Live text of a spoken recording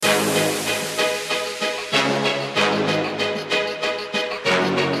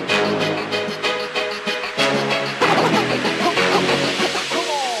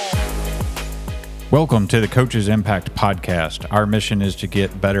Welcome to the Coaches Impact Podcast. Our mission is to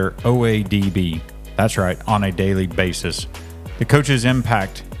get better OADB. That's right, on a daily basis. The Coaches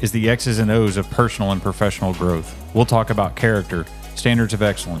Impact is the X's and O's of personal and professional growth. We'll talk about character, standards of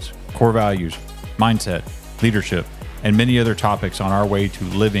excellence, core values, mindset, leadership, and many other topics on our way to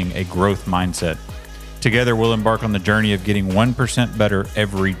living a growth mindset. Together, we'll embark on the journey of getting 1% better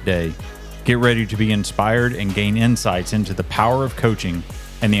every day. Get ready to be inspired and gain insights into the power of coaching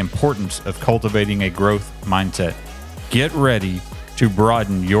and the importance of cultivating a growth mindset. Get ready to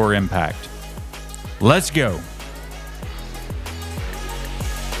broaden your impact. Let's go.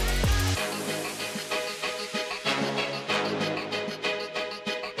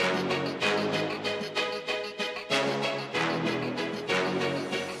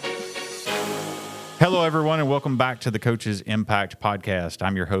 Hello, everyone, and welcome back to the Coaches Impact Podcast.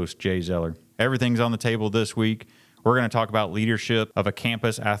 I'm your host, Jay Zeller. Everything's on the table this week. We're going to talk about leadership of a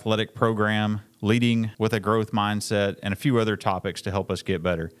campus athletic program, leading with a growth mindset, and a few other topics to help us get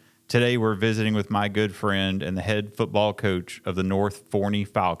better. Today, we're visiting with my good friend and the head football coach of the North Forney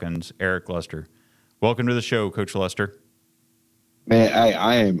Falcons, Eric Luster. Welcome to the show, Coach Luster. Man,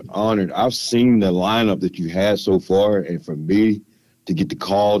 I am honored. I've seen the lineup that you had so far, and for me to get the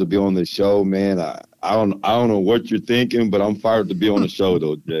call to be on the show, man, I don't know what you're thinking, but I'm fired to be on the show,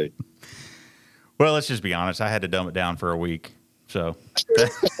 though, Jay. Well, let's just be honest. I had to dumb it down for a week. So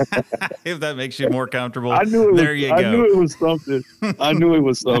if that makes you more comfortable, there you go. I knew it was something. I knew it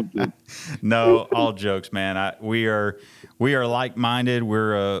was something. No, all jokes, man. We are like-minded.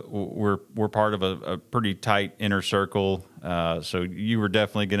 We're part of a pretty tight inner circle. So you were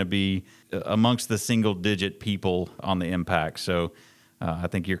definitely going to be amongst the single-digit people on the impact. So I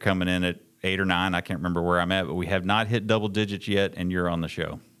think you're coming in at 8 or 9. I can't remember where I'm at, but we have not hit double digits yet, and you're on the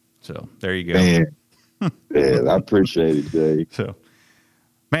show. So there you go. Man, I appreciate it, Jay. So,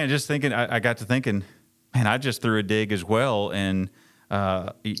 man, just thinking, I got to thinking, man, I just threw a dig as well. And,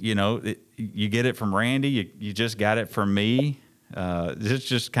 you get it from Randy. You just got it from me. Is this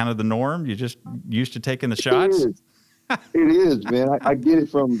just kind of the norm? You just used to taking the shots? It is, man. I get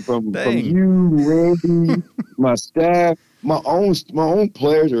it from you, Randy, my staff, my own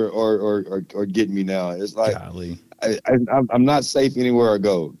players are getting me now. It's like, golly. I'm not safe anywhere I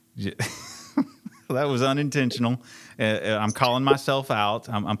go. Yeah. That was unintentional. I'm calling myself out.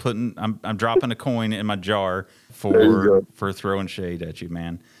 I'm dropping a coin in my jar for throwing shade at you,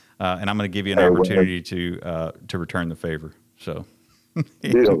 man. And I'm going to give you an opportunity to return the favor. So,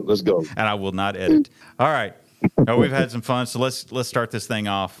 let's go. And I will not edit. All right. Now, we've had some fun. So let's start this thing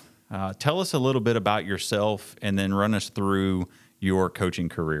off. Tell us a little bit about yourself, and then run us through your coaching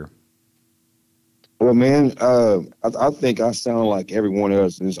career. Well, man, I think I sound like everyone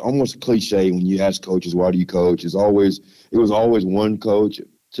else, and it's almost a cliche when you ask coaches, why do you coach? It was always one coach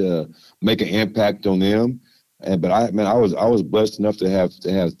to make an impact on them. But I was blessed enough to have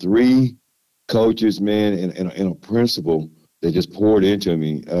 3 coaches, man, and a principal that just poured into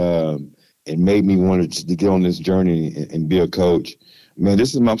me and made me want to get on this journey and be a coach. Man,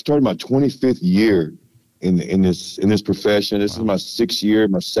 I'm starting my 25th year in this profession. This is my 6th year,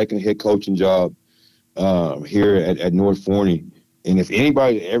 my second head coaching job here at North Forney. And if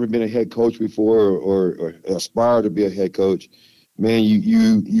anybody ever been a head coach before or aspire to be a head coach, man,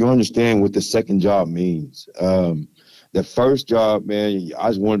 you understand what the second job means. The first job, man, I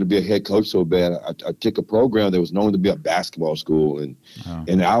just wanted to be a head coach so bad. I took a program that was known to be a basketball school,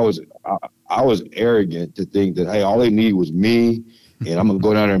 and I was arrogant to think that, hey, all they need was me, and I'm gonna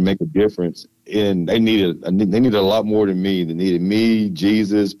go down there and make a difference. And they needed a lot more than me. They needed me,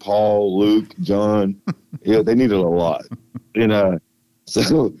 Jesus, Paul, Luke, John. They needed a lot. And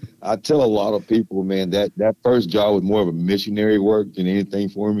so I tell a lot of people, man, that first job was more of a missionary work than anything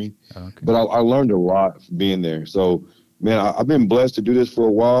for me. Okay. But I learned a lot from being there. So, man, I've been blessed to do this for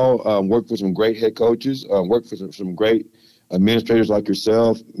a while. Worked for some great head coaches. Worked for some great administrators like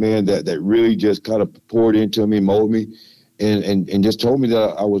yourself, man, that really just kind of poured into me, molded me. And just told me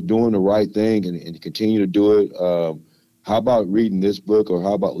that I was doing the right thing and to continue to do it. How about reading this book, or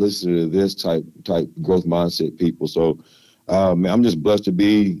how about listening to this type growth mindset people? So, man, I'm just blessed to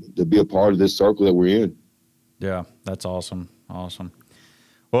be a part of this circle that we're in. Yeah, that's awesome. Awesome.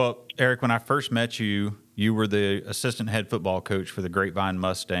 Well, Eric, when I first met you, you were the assistant head football coach for the Grapevine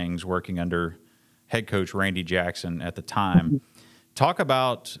Mustangs, working under head coach Randy Jackson at the time. Talk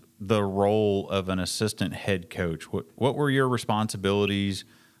about the role of an assistant head coach. What were your responsibilities?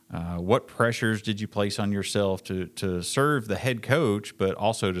 What pressures did you place on yourself to serve the head coach, but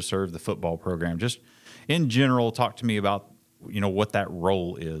also to serve the football program? Just in general, talk to me about what that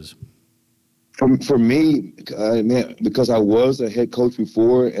role is. For me, man, because I was a head coach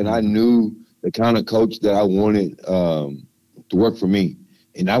before, and I knew the kind of coach that I wanted to work for me.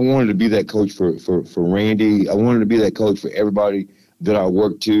 And I wanted to be that coach for Randy. I wanted to be that coach for everybody that I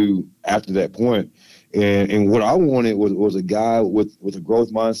worked to after that point. And what I wanted was a guy with a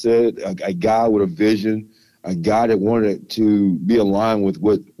growth mindset, a guy with a vision, a guy that wanted to be aligned with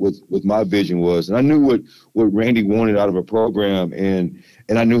what my vision was. And I knew what Randy wanted out of a program, and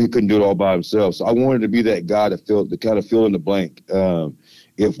I knew he couldn't do it all by himself. So I wanted to be that guy to kind of fill in the blank.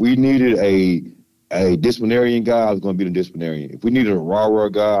 If we needed a disciplinarian guy, I was going to be the disciplinarian. If we needed a rah-rah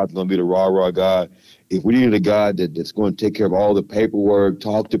guy, I was going to be the rah-rah guy. If we needed a guy that's going to take care of all the paperwork,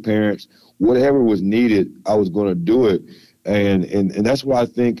 talk to parents, whatever was needed, I was going to do it. And that's why I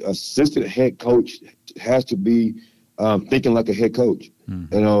think assistant head coach has to be thinking like a head coach.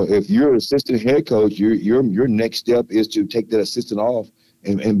 Mm-hmm. You know, if you're an assistant head coach, your next step is to take that assistant off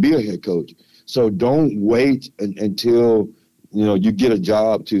and be a head coach. So don't wait until you get a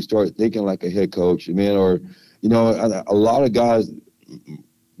job to start thinking like a head coach, man. Or a lot of guys,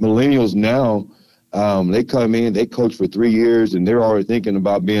 millennials now, they come in, they coach for 3 years, and they're already thinking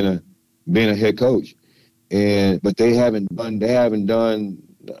about being a head coach. But they haven't done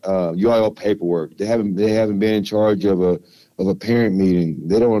UIL paperwork. They haven't been in charge of a parent meeting.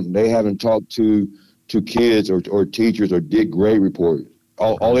 They haven't talked to kids or teachers or did grade reports.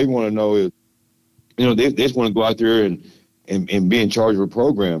 All they want to know is, they just want to go out there and be in charge of a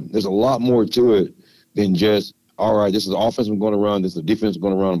program. There's a lot more to it than just, all right, this is the offense I'm going to run, this is the defense I'm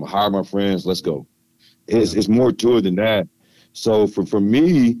going to run, I'm going to hire my friends, let's go. It's more to it than that. So for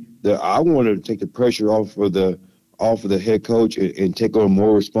me, I wanted to take the pressure off of the head coach and take on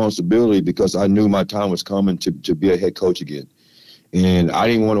more responsibility, because I knew my time was coming to be a head coach again. And I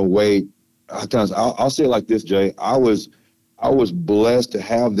didn't want to wait. I'll say it like this, Jay. I was blessed to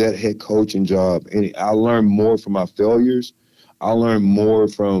have that head coaching job, and I learned more from my failures. I learned more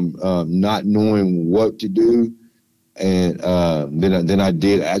from not knowing what to do, and than I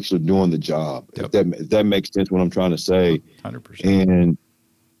did actually doing the job. Yep. If that makes sense, what I'm trying to say. 100%.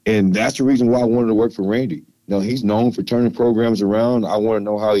 And that's the reason why I wanted to work for Randy. He's known for turning programs around. I want to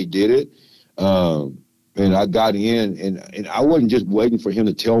know how he did it. And I got in, and I wasn't just waiting for him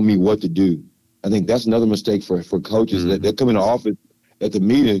to tell me what to do. I think that's another mistake for coaches. Mm-hmm. That they come in the office at the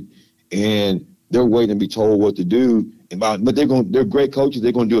meeting and they're waiting to be told what to do. But they're great coaches.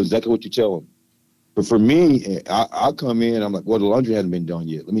 They're going to do exactly what you tell them. But for me, I come in, I'm like, well, the laundry hasn't been done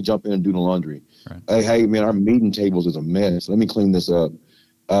yet. Let me jump in and do the laundry. Right. Hey, man, our meeting tables is a mess. Let me clean this up.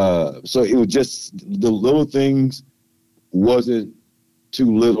 So it was just the little things wasn't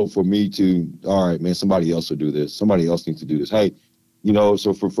too little for me to, all right, man, somebody else will do this. Somebody else needs to do this. Hey,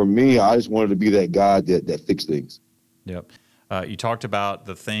 so for me, I just wanted to be that guy that fixed things. Yep. You talked about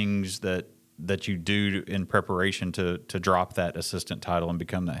the things that you do in preparation to drop that assistant title and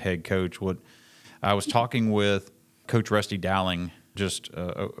become that head coach. What I was talking with Coach Rusty Dowling just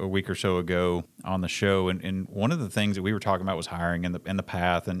a week or so ago on the show, and one of the things that we were talking about was hiring and the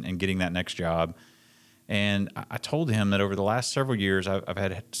path and getting that next job. And I told him that over the last several years, I've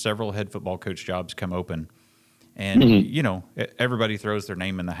had several head football coach jobs come open. And, mm-hmm. Everybody throws their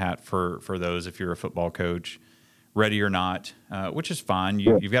name in the hat for those if you're a football coach, ready or not, which is fine.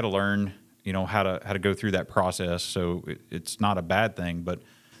 You've got to learn, how to go through that process. So it's not a bad thing. But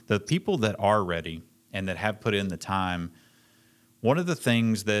the people that are ready and that have put in the time, one of the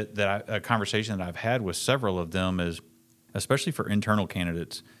things a conversation that I've had with several of them is, especially for internal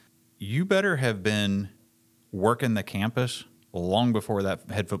candidates, you better have been working the campus long before that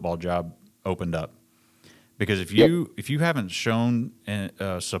head football job opened up. Because if you haven't shown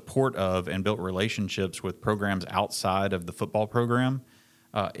support of and built relationships with programs outside of the football program,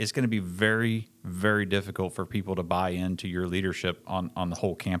 it's going to be very, very difficult for people to buy into your leadership on the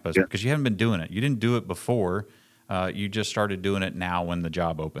whole campus because you haven't been doing it. You didn't do it before. You just started doing it now when the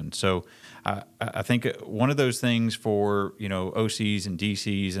job opened. So I think one of those things for OCs and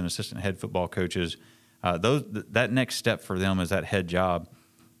DCs and assistant head football coaches, that next step for them is that head job.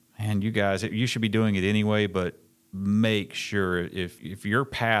 And you guys, you should be doing it anyway, but make sure if your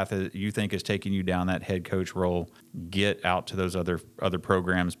path you think is taking you down that head coach role, get out to those other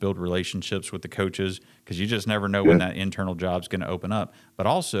programs, build relationships with the coaches, because you just never know when that internal job's going to open up. But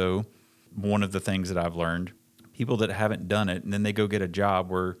also, one of the things that I've learned, people that haven't done it, and then they go get a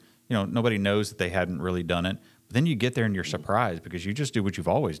job where nobody knows that they hadn't really done it. But then you get there and you're surprised because you just do what you've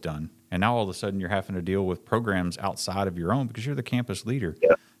always done, and now all of a sudden you're having to deal with programs outside of your own because you're the campus leader.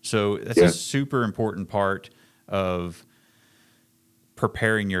 Yeah. So that's a super important part of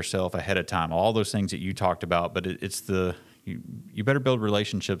preparing yourself ahead of time. All those things that you talked about, but it's you better build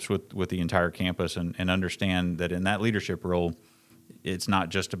relationships with the entire campus and understand that in that leadership role, it's not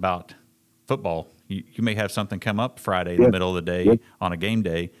just about football. You may have something come up Friday in the middle of the day on a game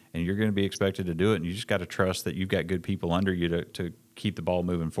day, and you're going to be expected to do it, and you just got to trust that you've got good people under you to keep the ball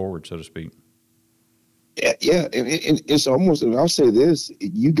moving forward, so to speak. Yeah, and it's almost, and I'll say this,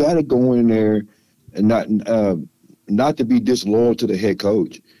 you got to go in there and not to be disloyal to the head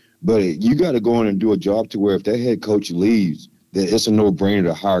coach, but you got to go in and do a job to where if that head coach leaves, that it's a no-brainer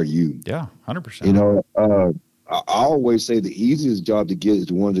to hire you. Yeah, 100%. You know, I always say the easiest job to get is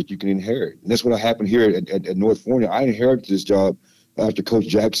the ones that you can inherit. And that's what happened here at North Forney. I inherited this job after Coach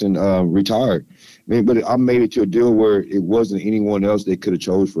Jackson retired. But I made it to a deal where it wasn't anyone else they could have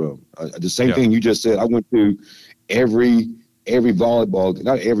chose from. The same thing you just said. I went to every volleyball,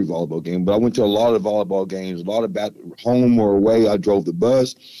 not every volleyball game, but I went to a lot of volleyball games, a lot of home or away. I drove the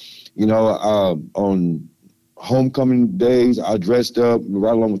bus. You know, on homecoming days, I dressed up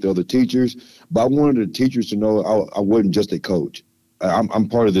right along with the other teachers. But I wanted the teachers to know I wasn't just a coach. I'm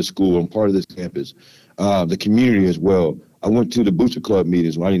part of this school. I'm part of this campus, the community as well. I went to the Booster Club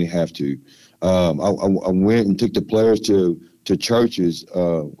meetings when I didn't have to. I went and took the players to churches,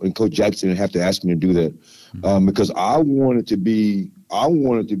 and Coach Jackson didn't have to ask me to do that, because I wanted to be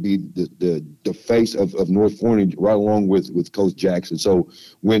the face of North Forney right along with Coach Jackson. So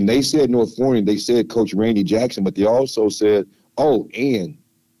when they said North Forney, they said Coach Randy Jackson, but they also said, and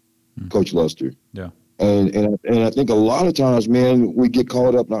Coach Luster. Yeah. And I think a lot of times, man, we get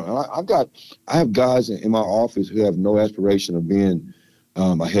caught up. I have guys in my office who have no aspiration of being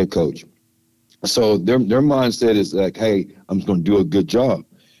a head coach. So their mindset is like, hey, I'm just going to do a good job.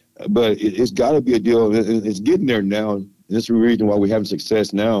 But it's got to be a deal. It's getting there now. And this is the reason why we're having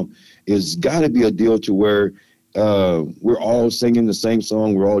success now. It's got to be a deal to where we're all singing the same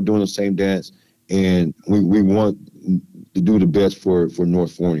song. We're all doing the same dance. And we want to do the best for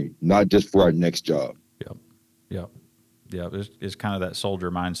North Forney, not just for our next job. Yeah. It's kind of that soldier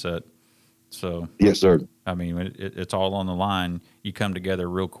mindset. So yes, sir. I mean, it's all on the line. You come together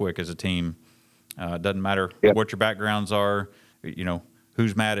real quick as a team. It doesn't matter what your backgrounds are, you know,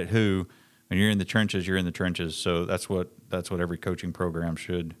 who's mad at who. When you're in the trenches, you're in the trenches. So that's what every coaching program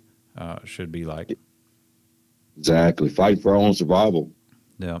should be like. Exactly. Fight for our own survival.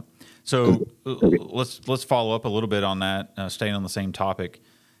 Yeah. So let's follow up a little bit on that, staying on the same topic.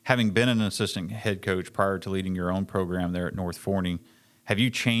 Having been an assistant head coach prior to leading your own program there at North Forney, have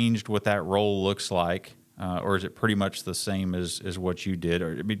you changed what that role looks like, or is it pretty much the same as what you did?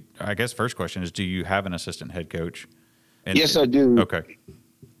 Or I guess first question is, do you have an assistant head coach? Yes, I do. Okay.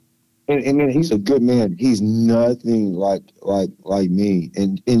 And then he's a good man. He's nothing like me.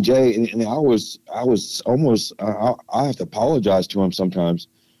 And Jay, and I was almost I have to apologize to him sometimes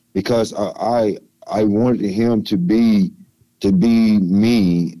because I wanted him to be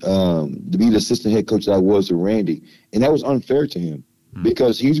me, to be the assistant head coach that I was to Randy. And that was unfair to him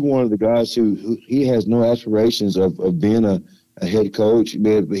because he's one of the guys who he has no aspirations of being a head coach,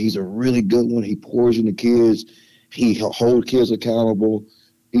 man, but he's a really good one. He pours into kids. He holds kids accountable.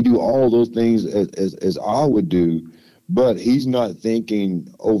 He do all those things as I would do, but he's not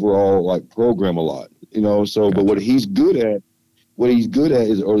thinking overall like program a lot, you know? So, gotcha. But what he's good at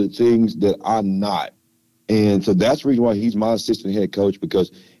are the things that I'm not. And so that's the reason why he's my assistant head coach, because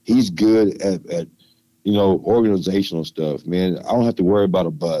he's good at you know, organizational stuff, man. I don't have to worry about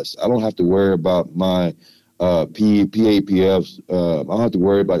a bus. I don't have to worry about my PAPFs. I don't have to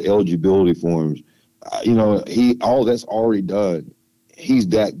worry about eligibility forms. You know, all that's already done. He's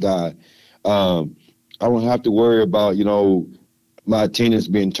that guy. I don't have to worry about, you know, my attendance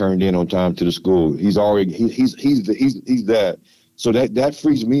being turned in on time to the school. He's that. So that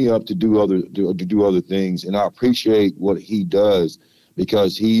frees me up to do other things, and I appreciate what he does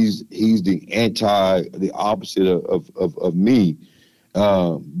because he's the opposite of me.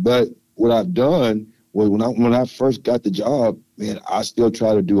 But what I've done was when I first got the job, man, I still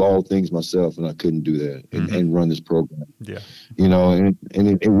try to do all things myself, and I couldn't do that and run this program. Yeah, you know, and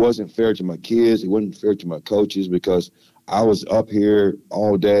it wasn't fair to my kids. It wasn't fair to my coaches because I was up here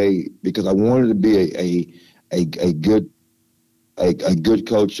all day because I wanted to be a good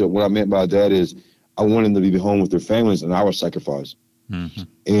coach. So what I meant by that is I wanted them to be home with their families, and I was sacrificed.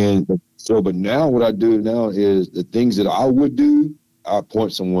 And so, but now what I do now is the things that I would do, I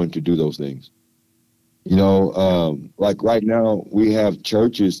appoint someone to do those things. You know, like right now we have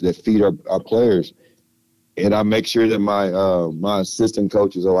churches that feed our players, and I make sure that my assistant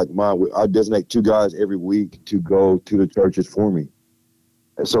coaches are like I designate 2 guys every week to go to the churches for me,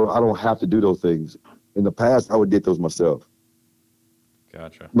 and so I don't have to do those things. In the past, I would get those myself.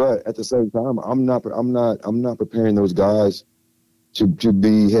 Gotcha. But at the same time, I'm not preparing those guys to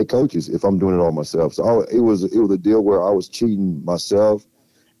be head coaches if I'm doing it all myself. So it was a deal where I was cheating myself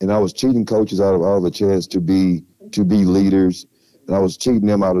and I was cheating coaches out of a chance to be leaders, and I was cheating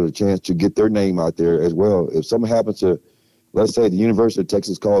them out of the chance to get their name out there as well. If something happens to, let's say, the University of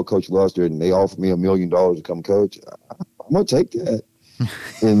Texas called Coach Luster and they offered me $1 million to come coach, I'm gonna take that.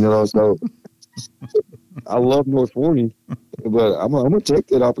 And so I love North Forney, but I'm gonna take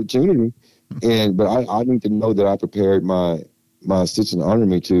that opportunity. But I need to know that I prepared my assistant under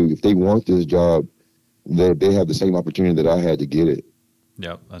me to, if they want this job, that they have the same opportunity that I had to get it.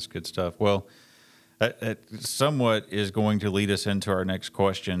 Yep, that's good stuff. Well, that somewhat is going to lead us into our next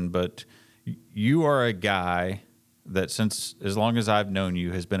question, but you are a guy that, since as long as I've known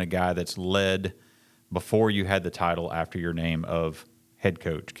you, has been a guy that's led before you had the title after your name of head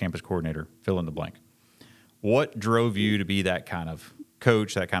coach, campus coordinator, fill in the blank. What drove you to be that kind of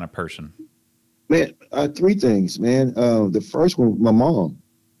coach, that kind of person? Man, 3 things, man. The first one, my mom.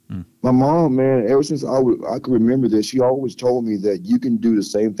 My mom, man, ever since I could remember this, she always told me that you can do the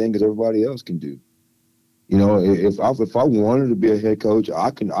same thing as everybody else can do. If I wanted to be a head coach,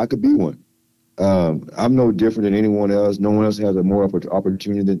 I could be one. I'm no different than anyone else. No one else has a more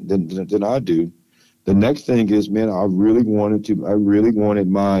opportunity than I do. The next thing is, man, I really wanted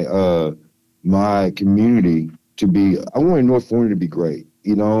my community to be. I wanted North Forney to be great.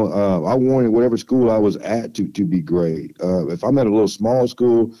 I wanted whatever school I was at to be great. If I'm at a little small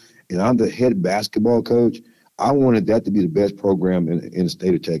school and I'm the head basketball coach, I wanted that to be the best program in the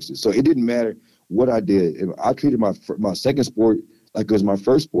state of Texas. So it didn't matter what I did. I treated my second sport like it was my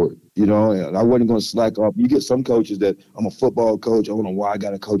first sport, and I wasn't going to slack off. You get some coaches that, I'm a football coach, I don't know why I got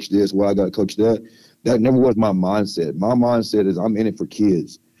to coach this, why I got to coach that. That never was my mindset. My mindset is I'm in it for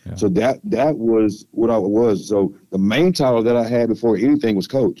kids. Yeah. So that was what I was. So the main title that I had before anything was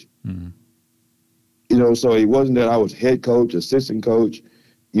coach. Mm-hmm. So it wasn't that I was head coach, assistant coach,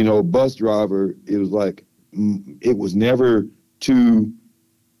 bus driver. It was like, it was never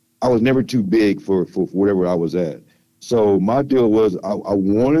I was never too big for whatever I was at. So my deal was I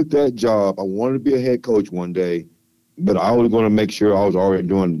wanted that job. I wanted to be a head coach one day, but I was going to make sure I was already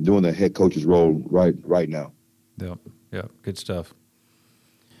doing the head coach's role right now. Yep. Good stuff.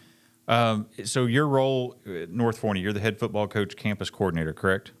 So your role at North Forney, you're the head football coach, campus coordinator,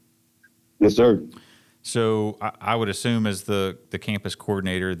 correct? Yes, sir. So I would assume, as the campus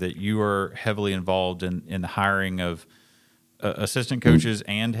coordinator, that you are heavily involved in the hiring of assistant coaches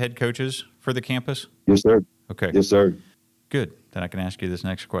and head coaches for the campus? Yes, sir. Okay. Yes, sir. Good. Then I can ask you this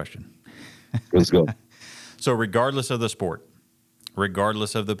next question. Let's go. So regardless of the sport,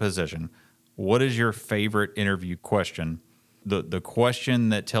 regardless of the position, what is your favorite interview question? The question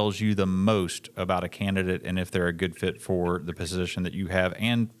that tells you the most about a candidate and if they're a good fit for the position that you have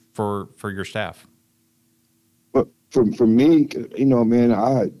and for your staff? But for me, man,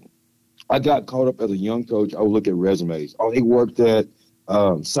 I got caught up as a young coach. I would look at resumes. Oh, they worked at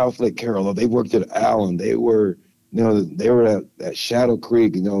South Lake Carroll. Or they worked at Allen. They were, they were at Shadow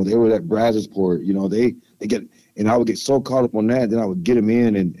Creek. They were at Brazosport. They get, and I would get so caught up on that. Then I would get them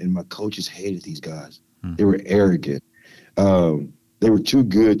in, and my coaches hated these guys. They were arrogant. They were too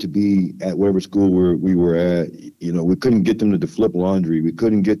good to be at whatever school we were at. We couldn't get them to flip laundry. We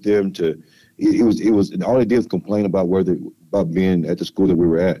couldn't get them to. It was all they did was complain about about being at the school that we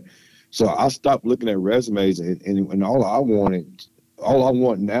were at. So I stopped looking at resumes, and all I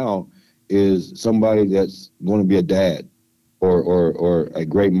want now is somebody that's going to be a dad or a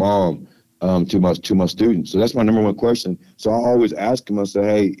great mom to my students. So that's my number one question. So I always ask them, I say,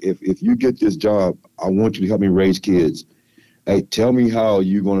 hey, if you get this job, I want you to help me raise kids. Hey, tell me how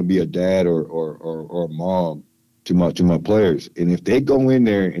you're going to be a dad or a mom to my players. And if they go in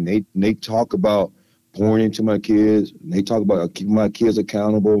there and they talk about pouring into my kids, and they talk about keeping my kids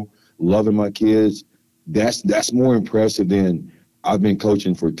accountable, loving my kids, that's more impressive than I've been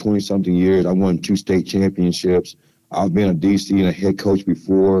coaching for 20-something years. I won 2 state championships. I've been a DC and a head coach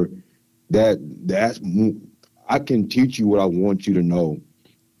before. I can teach you what I want you to know,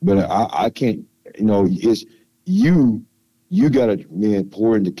 but I can't. It's you gotta, man,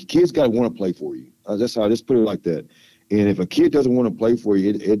 pour into kids. Gotta want to play for you. That's how I just put it like that. And if a kid doesn't want to play for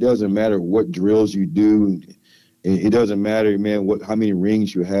you, it doesn't matter what drills you do. It doesn't matter, man, how many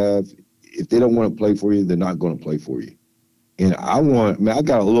rings you have. If they don't want to play for you, they're not going to play for you. And I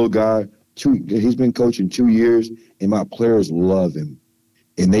got a little guy. He's been coaching 2 years, and my players love him,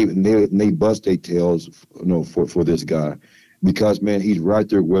 and they bust their tails, for this guy, because, man, he's right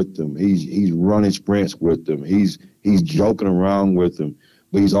there with them. He's running sprints with them. He's joking around with them,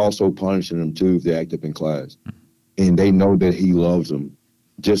 but he's also punishing them too if they act up in class, and they know that he loves them,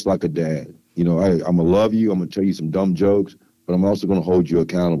 just like a dad. I'm gonna love you. I'm gonna tell you some dumb jokes, but I'm also gonna hold you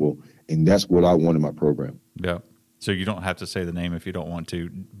accountable, and that's what I want in my program. Yeah. So you don't have to say the name if you don't want to,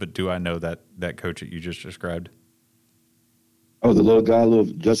 but do I know that coach that you just described? Oh, the little guy, little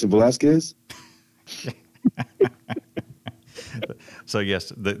Justin Velasquez? So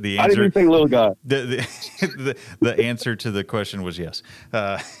yes, the I didn't answer, even say little guy. the answer to the question was yes.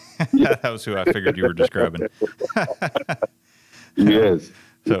 That was who I figured you were describing. Yes.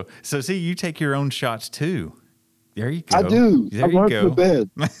 So see, you take your own shots too. There you go. I do. There I you learned from the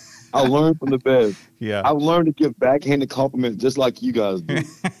best. I learned from the best. Yeah. I've learned to give backhanded compliments just like you guys do.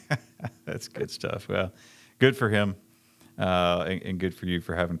 That's good stuff. Well, good for him, and good for you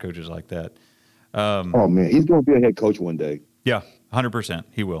for having coaches like that. Oh man, he's going to be a head coach one day. Yeah, 100%.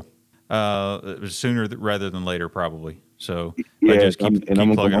 He will. Sooner rather than later, probably. So Yeah, just keep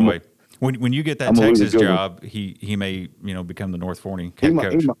plugging away. When you get that Texas job, he may become the North Forney head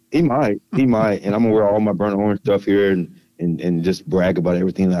coach. He might, and I'm gonna wear all my burnt orange stuff here and just brag about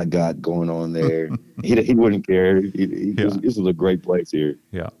everything that I got going on there. he wouldn't care. This is a great place here.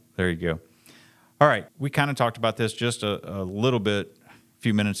 Yeah, there you go. All right, we kind of talked about this just a little bit a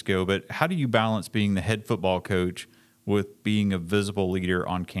few minutes ago, but how do you balance being the head football coach with being a visible leader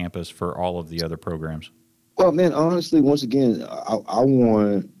on campus for all of the other programs? Well, man, honestly, once again, I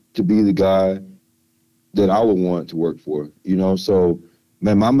want to be the guy that I would want to work for. So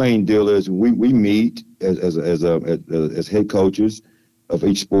man, my main deal is we meet as head coaches of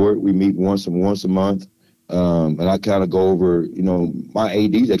each sport. We meet once a month, and I kind of go over my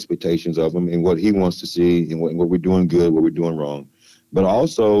AD's expectations of him and what he wants to see and what we're doing good, what we're doing wrong. But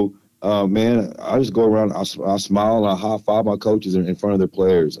also, man, I just go around. I smile and I high five my coaches in front of their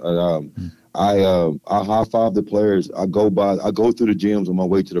players. I high five the players. I go through the gyms on my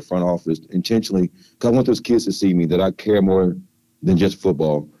way to the front office intentionally because I want those kids to see me that I care more than just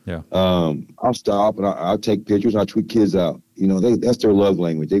football. Yeah. I'll stop and I'll take pictures. I tweet kids out. That's their love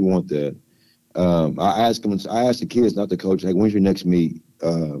language. They want that. I ask the kids, not the coach, like, when's your next meet?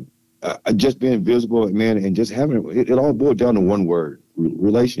 Just being visible, man, and just having it all boiled down to one word: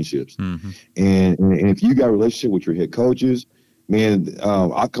 relationships. Mm-hmm. And if you got a relationship with your head coaches, man,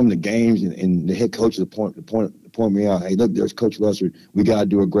 I come to games and the head coaches point me out. Hey, look, there's Coach Lusser. We got to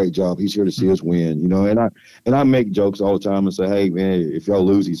do a great job. He's here to see us win. And I make jokes all the time and say, hey, man, if y'all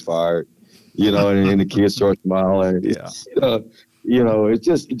lose, he's fired. And the kids start smiling. Yeah.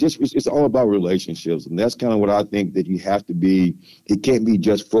 It's all about relationships, and that's kind of what I think that you have to be. It can't be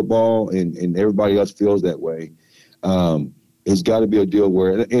just football, and everybody else feels that way. It's got to be a deal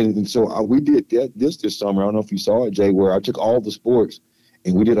where, and so we did this summer. I don't know if you saw it, Jay, where I took all the sports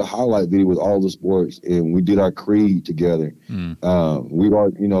and we did a highlight video with all the sports, and we did our creed together. We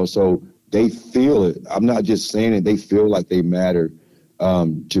are, so they feel it. I'm not just saying it; they feel like they matter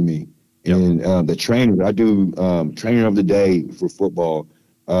to me. Yep. And the training, I do training of the day for football.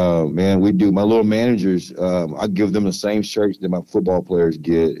 Man, we do. My little managers, I give them the same shirts that my football players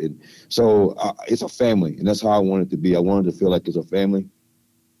get. And so it's a family, and that's how I want it to be. I want it to feel like it's a family.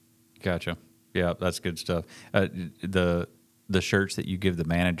 Gotcha. Yeah, that's good stuff. The shirts that you give the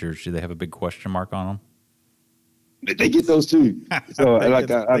managers, do they have a big question mark on them? They get those too. So they got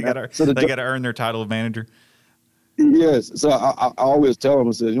to earn their title of manager. Yes. So I always tell them,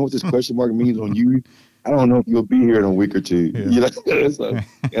 I said, you know what this question mark means on you? I don't know if you'll be here in a week or two. Yeah. So,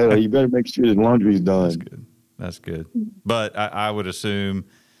 you better make sure the laundry's done. That's good. But I would assume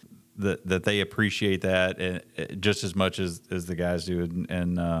that they appreciate that just as much as the guys do,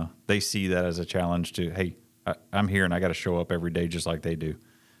 and they see that as a challenge to, hey, I'm here and I got to show up every day just like they do,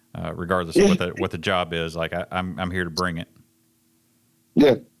 regardless of what the job is. Like I'm here to bring it.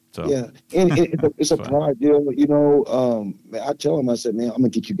 Yeah. So, yeah, and it's a pride deal. I tell them, I said, man, I'm gonna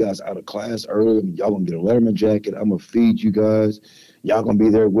get you guys out of class early. Y'all gonna get a Letterman jacket. I'm gonna feed you guys. Y'all gonna be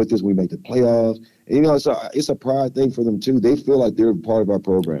there with us when we make the playoffs. And, so it's a pride thing for them too. They feel like they're part of our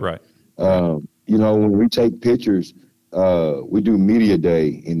program. Right. When we take pictures, we do media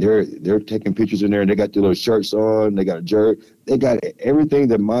day, and they're taking pictures in there, and they got their little shirts on. They got a jersey. They got everything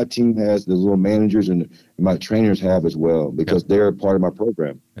that my team has. The little managers and my trainers have as well, because they're a part of my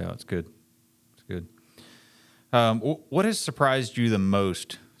program. Yeah, that's good. It's good. What has surprised you the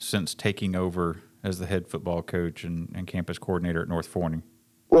most since taking over as the head football coach and campus coordinator at North Forney?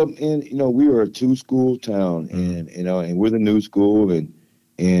 Well, and we were a 2-school town, and we're the new school,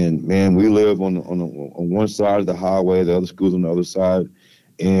 and man, we live on one side of the highway, the other school's on the other side,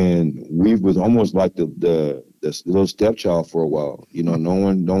 and we was almost like the little stepchild for a while. No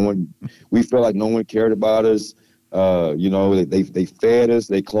one. We felt like no one cared about us. They fed us,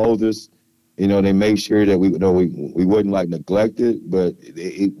 they clothed us. They made sure that we wouldn't like neglected, but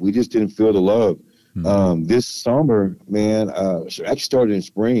we just didn't feel the love. This summer, man, actually started in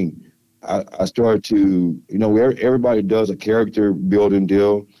spring. I started to, everybody does a character building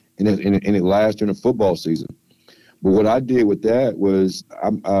deal, and it lasts during the football season. But what I did with that was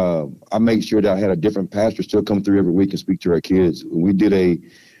I made sure that I had a different pastor still come through every week and speak to our kids. We did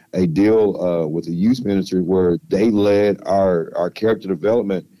a deal with the youth ministry where they led our character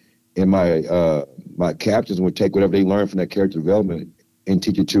development, and my captains would take whatever they learned from that character development and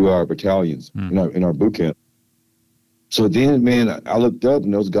teach it to our battalions in our boot camp. So then, man, I looked up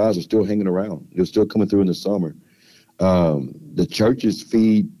and those guys are still hanging around. They're still coming through in the summer. The churches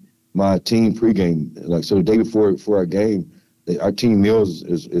feed my team pregame. Like, so the day before our game, our team meals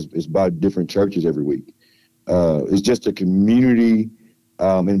is by different churches every week. It's just a community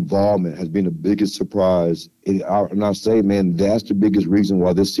involvement has been the biggest surprise. And I say, man, that's the biggest reason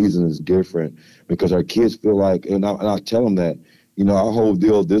why this season is different, because our kids feel like, and I tell them that, our whole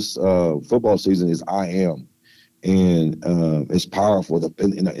deal this football season is I am. And it's powerful.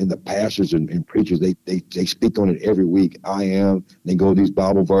 In the pastors and preachers, they speak on it every week. I am. They go to these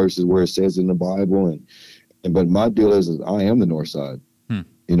Bible verses where it says in the Bible, but my deal is I am the North Side.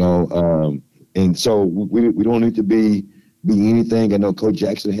 And so we don't need to be anything. I know Coach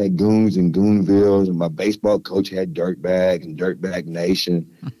Jackson had goons and goonvilles, and my baseball coach had dirtbag and dirtbag nation.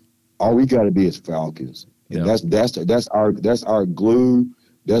 All we got to be is Falcons, and that's our glue.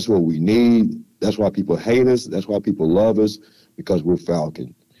 That's what we need. That's why people hate us. That's why people love us, because we're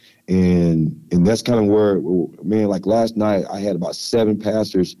Falcon. And that's kind of where, man, like last night, I had about 7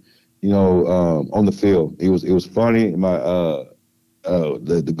 pastors, on the field. It was funny. My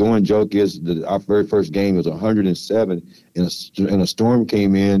the going joke is that our very first game was 107, and a storm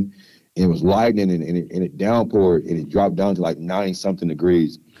came in, and it was lightning, and it downpoured, and it dropped down to like 90-something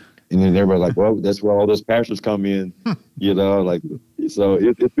degrees. And then everybody's like, well, that's where all those pastors come in, so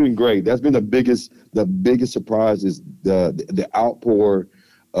it's been great. That's been the biggest surprise is the outpour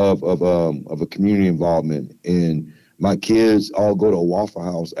of a community involvement. And my kids all go to a Waffle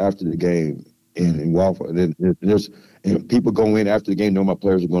House after the game, and Waffle, and there's people go in after the game, know my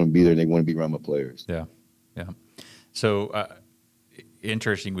players are going to be there, and they want to be around my players. Yeah. So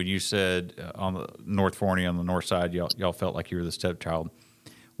interesting when you said on the North Forney on the north side, y'all felt like you were the stepchild.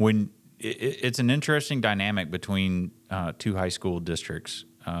 When it's an interesting dynamic between 2 high school districts.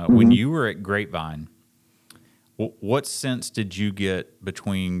 When you were at Grapevine, what sense did you get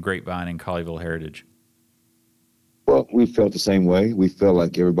between Grapevine and Colleyville Heritage? Well, we felt the same way. We felt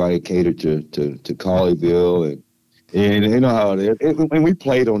like everybody catered to Colleyville, and you know how it is. And we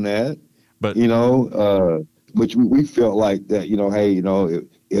played on that, but which we felt like that. Hey,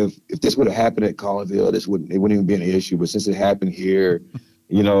 if this would have happened at Colleyville, it wouldn't even be an issue. But since it happened here,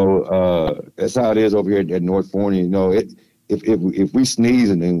 that's how it is over here at North Forney. If we sneeze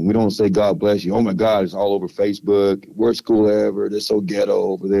and then we don't say God bless you, oh my God, it's all over Facebook. Worst school ever. They're so ghetto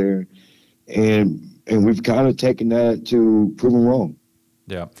over there, and we've kind of taken that to prove them wrong.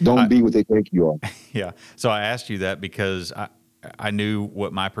 Yeah, don't be what they think you are. Yeah. So I asked you that because I knew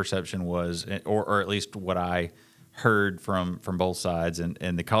what my perception was, or at least what I heard from both sides, and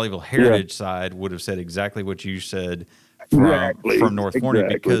the Colleyville Heritage side would have said exactly what you said. From North Forney,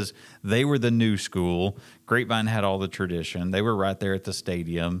 because they were the new school. Grapevine had all the tradition. They were right there at the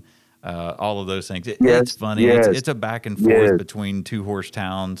stadium. All of those things. It's funny. It's a back and forth between 2 horse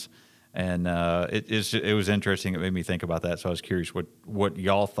towns, and it was interesting. It made me think about that. So I was curious what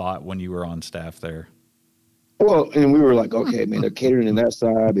y'all thought when you were on staff there. Well, and we were like, okay, man, they're catering in that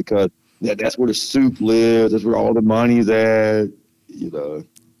side because that's where the soup lives. That's where all the money's at.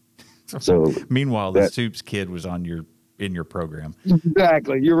 So meanwhile, the soups kid was in your program.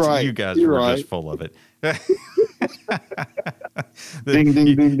 Exactly. You're right. So you guys were just full of it. Ding,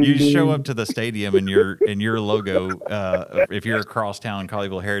 ding, ding, you ding, show ding. up to the stadium and your logo, if you're across town,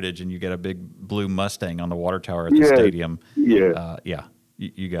 Colleyville Heritage, and you get a big blue Mustang on the water tower at the stadium. Yeah.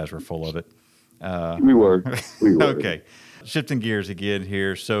 You guys were full of it. We were. Okay. Shifting gears again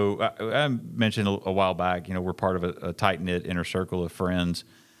here. So I mentioned a while back, we're part of a tight-knit inner circle of friends.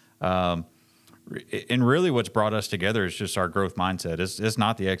 And really what's brought us together is just our growth mindset. It's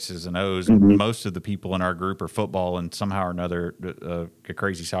not the X's and O's. Mm-hmm. Most of the people in our group are football, and somehow or another, a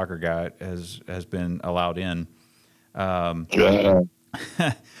crazy soccer guy has been allowed in.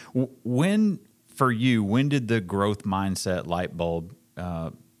 When did the growth mindset light bulb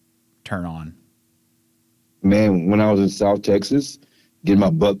turn on? Man, when I was in South Texas, getting my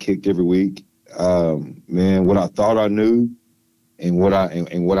butt kicked every week, what I thought I knew and what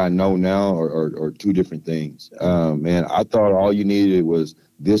I know now are 2 different things. I thought all you needed was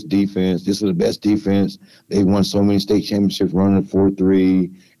this defense. This was the best defense. They won so many state championships running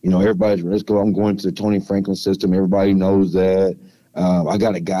 4-3. Everybody's, let's go. I'm going to the Tony Franklin system. Everybody knows that. I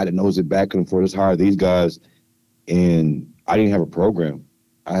got a guy that knows it back and forth. Let's hire these guys. And I didn't have a program.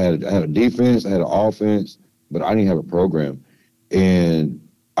 I had a defense, I had an offense, but I didn't have a program. And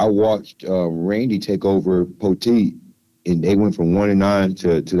I watched Randy take over Poteet, and they went from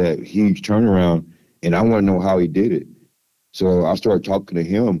 1-9 to that huge turnaround. And I want to know how he did it. So I started talking to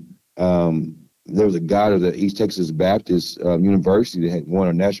him. There was a guy at the East Texas Baptist University that had won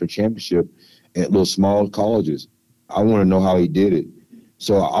a national championship at little small colleges. I want to know how he did it.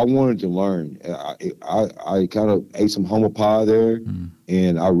 So I wanted to learn. I kind of ate some humble pie there,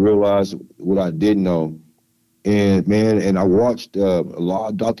 and I realized what I didn't know. And man, and I watched a lot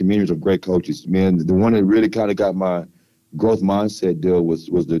of documentaries of great coaches. Man, the one that really kind of got my growth mindset deal was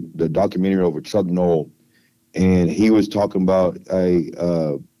the documentary over Chuck Noll, and he was talking about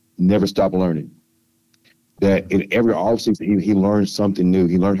a never stop learning. That in every offseason he learned something new.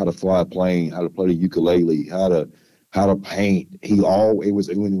 He learned how to fly a plane, how to play the ukulele, how to paint. It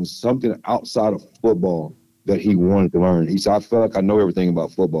was something outside of football that he wanted to learn. He said, I feel like I know everything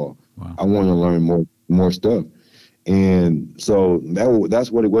about football. Wow. I want to learn more stuff. And so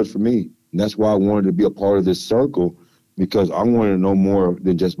that's what it was for me. And that's why I wanted to be a part of this circle, because I wanted to know more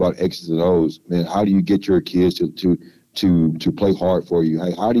than just about X's and O's. Man, how do you get your kids to play hard for you?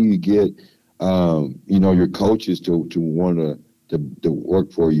 How do you get your coaches to want to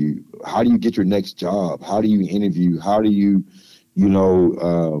work for you? How do you get your next job? How do you interview? How do you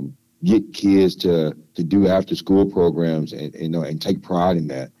get kids to do after school programs and take pride in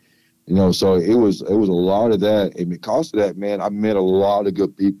that? So it was a lot of that. And because of that, man, I met a lot of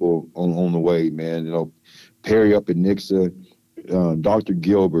good people on the way, man. Perry up in Nixa, Dr.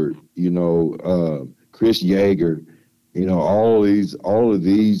 Gilbert, Chris Yeager, all of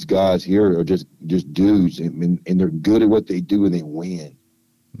these guys here are just dudes, and they're good at what they do, and they win.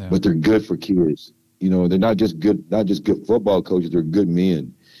 Yeah. But they're good for kids. They're not just good football coaches. They're good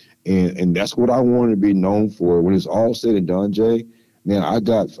men, and that's what I want to be known for. When it's all said and done, Jay, man, I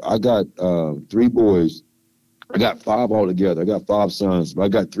got 3 boys. I got 5 altogether. I got 5 sons, but I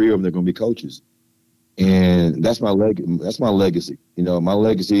got 3 of them that are going to be coaches, and that's my legacy. My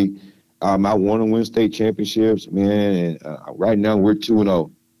legacy. I want to win state championships, man. And right now we're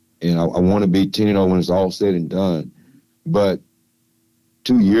 2-0, and I want to be 10-0 when it's all said and done. But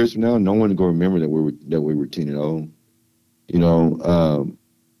 2 years from now, no one's gonna remember that we were 10-0.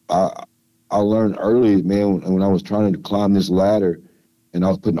 I learned early, man, when I was trying to climb this ladder, and I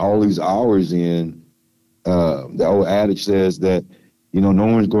was putting all these hours in. The old adage says that, no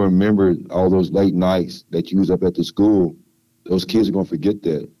one's gonna remember all those late nights that you was up at the school. Those kids are gonna forget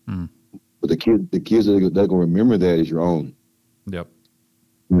that. But the kids that are gonna remember that is your own. Yep.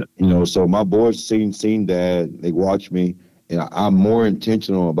 So my boys seen Dad. They watch me, and I'm more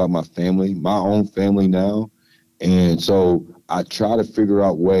intentional about my family, my own family now. And so I try to figure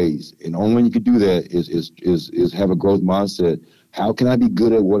out ways. And the only way you can do that is have a growth mindset. How can I be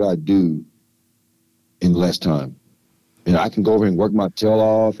good at what I do in less time? And I can go over and work my tail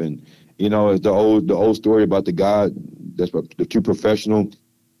off. And it's the old story about the guy that's the 2 professional.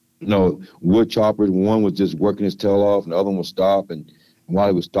 Wood choppers. One was just working his tail off, and the other one was stopping. And while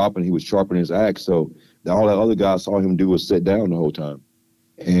he was stopping, he was sharpening his axe. So all that other guy saw him do was sit down the whole time.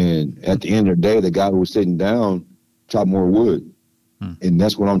 And at the end of the day, the guy who was sitting down chopped more wood. And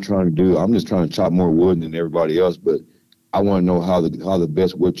that's what I'm trying to do. I'm just trying to chop more wood than everybody else, but I want to know how the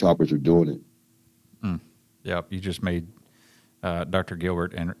best wood choppers are doing it. Yep, you just made Dr.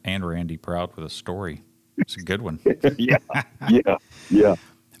 Gilbert and Randy proud with a story. It's a good one. Yeah.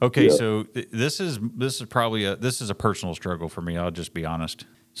 Okay, yeah. So this is probably a personal struggle for me. I'll just be honest.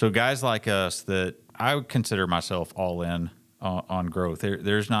 So guys like us that I would consider myself all in on growth.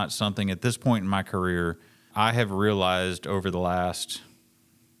 There's not something at this point in my career I have realized over the last.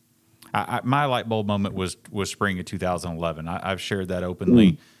 My light bulb moment was spring of 2011. I've shared that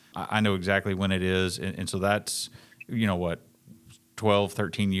openly. I know exactly when it is, and so that's 12,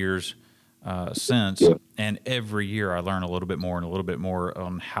 13 years. Since, and every year I learn a little bit more and a little bit more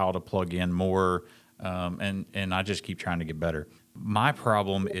on how to plug in more, and I just keep trying to get better. My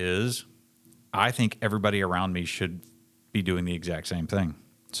problem is I think everybody around me should be doing the exact same thing.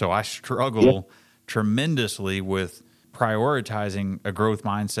 So I struggle tremendously with prioritizing a growth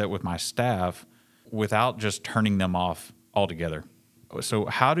mindset with my staff without just turning them off altogether. So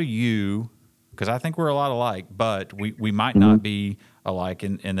how do you, because I think we're a lot alike, but we might not be alike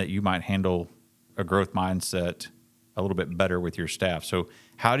in that you might handle a growth mindset a little bit better with your staff. So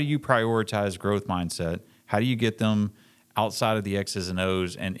how do you prioritize growth mindset? How do you get them outside of the X's and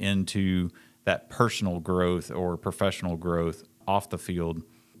O's and into that personal growth or professional growth off the field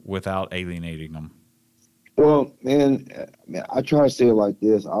without alienating them? Well, man, I try to say it like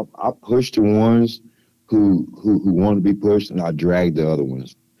this. I push the ones who want to be pushed, and I drag the other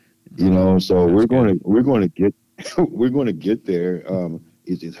ones. So That's good. we're going to get we're going to get there.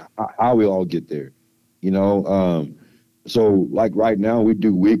 It's how we all get there. You know, so like right now we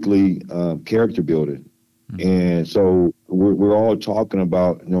do weekly character building, Mhm. and so we're all talking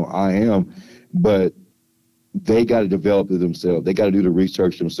about I am, but they got to develop it themselves. They got to do the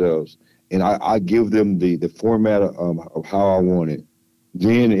research themselves, and I give them the format of how I want it.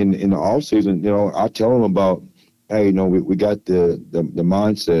 Then in the off season, I tell them about, hey, we got the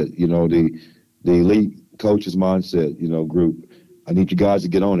mindset, the elite coaches mindset, group. I need you guys to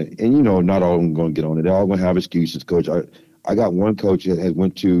get on it, and not all of them going to get on it. They're all going to have excuses, coach. I got one coach that has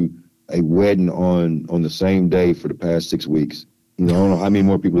went to a wedding on the same day for the past 6 weeks. I don't know how many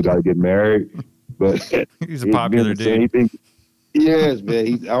more people got to get married, but He's a it's been popular the dude. same thing. Yes,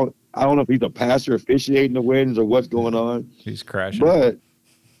 man. I don't know if he's a pastor officiating the weddings or what's going on, He's crashing. but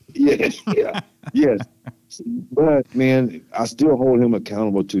yes, yeah, yes. But man, I still hold him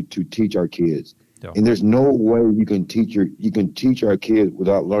accountable to teach our kids. Yeah. And there's no way you can teach our kids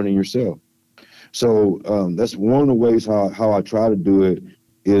without learning yourself. So that's one of the ways how I try to do it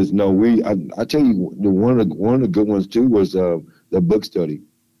is no we I tell you one of the good ones too was the book study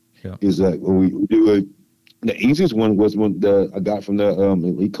Yeah. is that when we do it. The easiest one was one I got from the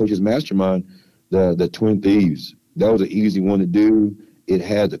Elite Coaches Mastermind, the Twin Thieves. That was an easy one to do. It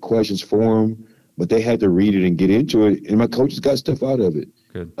had the questions for them, but they had to read it and get into it. And my coaches got stuff out of it.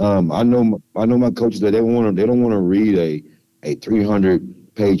 Good. I know my coaches that they don't want to read a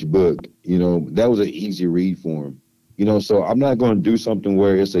 300-page book. That was an easy read for them. So I'm not going to do something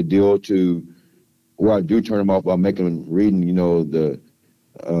where it's a deal to where I do turn them off by making them reading. The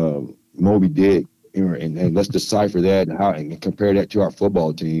Moby Dick, and let's decipher that and compare that to our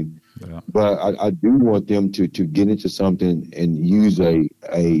football team. Yeah. But I do want them to get into something and use a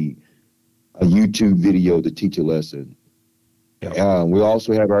YouTube video to teach a lesson. Yeah. We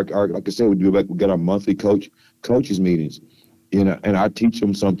also have our like I said, we got our monthly coaches meetings, and I teach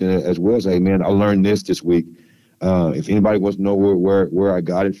them something as well. Say, hey, man, I learned this week. If anybody wants to know where I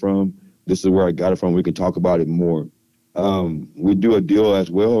got it from, this is where I got it from. We can talk about it more. We do a deal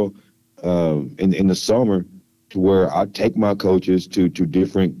as well in the summer to where I take my coaches to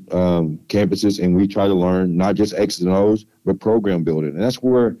different campuses, and we try to learn not just X's and O's but program building. And that's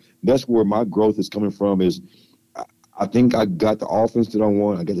where my growth is coming from. Is I think I got the offense that I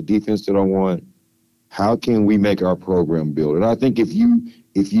want. I got the defense that I want. How can we make our program build? And I think if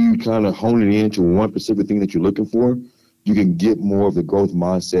you kind of hone it into one specific thing that you're looking for, you can get more of the growth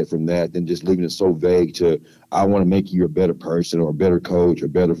mindset from that than just leaving it so vague to I want to make you a better person or a better coach or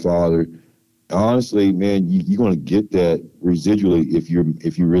better father. Honestly, man, you're going to get that residually if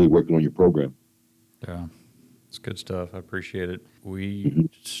you're really working on your program. Yeah. It's good stuff. I appreciate it. We Mhm.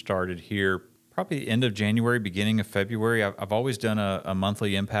 started here probably the end of January, beginning of February. I've always done a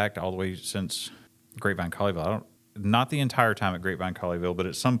monthly impact all the way since Grapevine Colleyville. Not the entire time at Grapevine Colleyville, but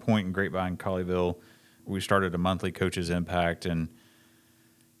at some point in Grapevine Colleyville, we started a monthly coaches impact, and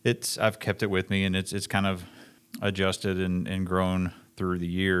I've kept it with me, and it's kind of adjusted and grown through the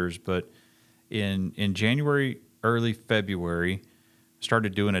years. But in January, early February,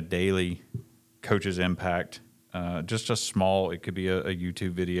 started doing a daily coaches impact. Just a small, it could be a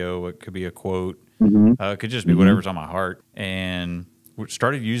YouTube video, it could be a quote, Mhm. it could just be Mhm. whatever's on my heart. And we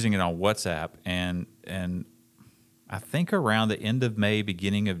started using it on WhatsApp, and I think around the end of May,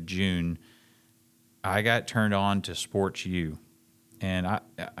 beginning of June, I got turned on to Sports U, and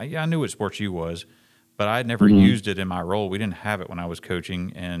I knew what Sports U was, but I had never Mhm. used it in my role. We didn't have it when I was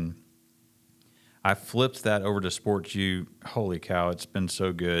coaching, and I flipped that over to Sports U. Holy cow, it's been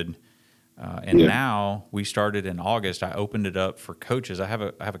so good. And Yeah. now we started in August. I opened it up for coaches. I have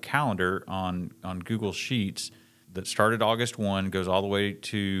a calendar on Google Sheets that started August 1, goes all the way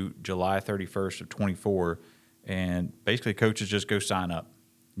to July 31st of 24, and basically coaches just go sign up.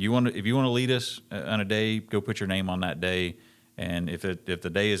 If you want to lead us on a day, go put your name on that day. And if the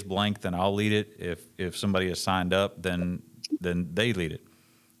day is blank, then I'll lead it. If somebody has signed up, then they lead it.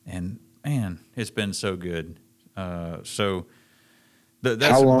 And man, it's been so good. So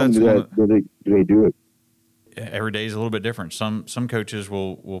How long that's one of do they do it? every day is a little bit different. Some coaches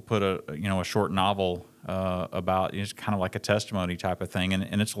will put a short novel about it's kind of like a testimony type of thing,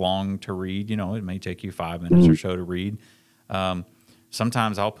 and it's long to read. It may take you 5 minutes or Mhm. so to read.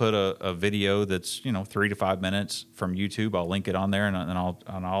 Sometimes I'll put a video that's 3 to 5 minutes from YouTube. I'll link it on there, and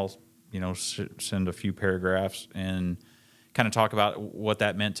I'll send a few paragraphs and kind of talk about what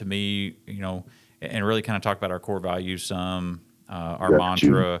that meant to me. And really kind of talk about our core values some. our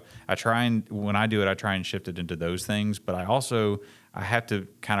mantra. When I do it, I try and shift it into those things. But I have to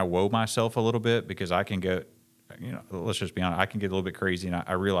kind of woe myself a little bit because I can get, let's just be honest, I can get a little bit crazy, and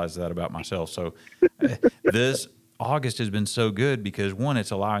I realize that about myself. So this August has been so good because, one,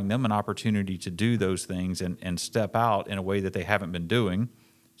 it's allowing them an opportunity to do those things and step out in a way that they haven't been doing.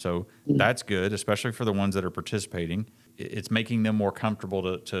 So that's good, especially for the ones that are participating. It's making them more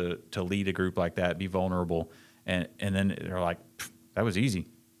comfortable to lead a group like that, be vulnerable. And then they're like, that was easy.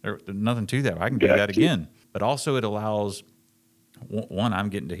 There's nothing to that. I can do that again. But also it allows, one, I'm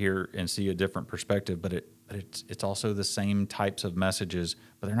getting to hear and see a different perspective, but it's also the same types of messages,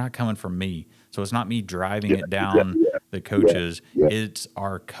 but they're not coming from me. So it's not me driving it down the coaches. It's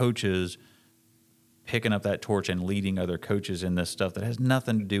our coaches picking up that torch and leading other coaches in this stuff that has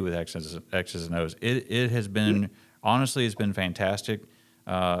nothing to do with X's and O's. It has been, honestly, it's been fantastic.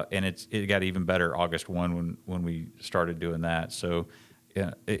 And it got even better August 1 when we started doing that. So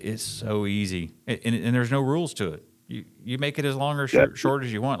it's so easy. And there's no rules to it. You make it as long or short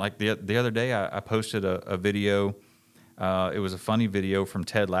as you want. Like the other day, I posted a video. It was a funny video from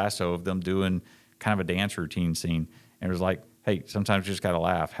Ted Lasso of them doing kind of a dance routine scene. And it was like, hey, sometimes you just got to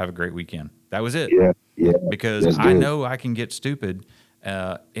laugh. Have a great weekend. That was it. Yeah. Because I know I can get stupid.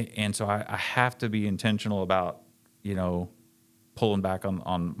 And so I have to be intentional about, pulling back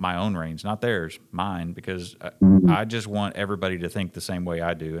on my own reins, not theirs, mine, because I just want everybody to think the same way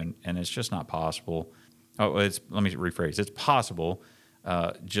I do. And it's just not possible. Let me rephrase. It's possible,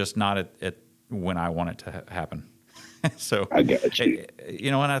 just not at when I want it to happen. So, I got you.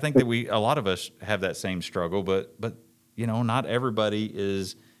 And I think that a lot of us have that same struggle, but not everybody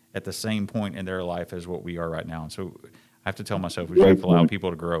is at the same point in their life as what we are right now. And so I have to tell myself we should allow people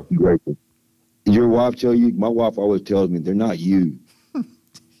to grow. Grateful. Your wife tell you? My wife always tells me they're not you.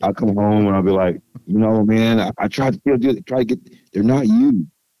 I come home and I'll be like, man, I try to get. They're not you.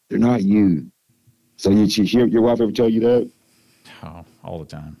 They're not you. So your wife ever tell you that? Oh, all the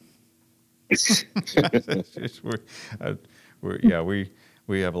time.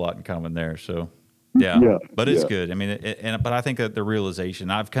 We have a lot in common there. So but it's good. I mean, but I think that the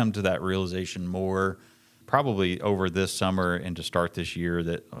realization, I've come to that realization more probably over this summer and to start this year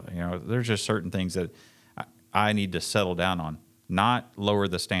that, there's just certain things that I need to settle down on, not lower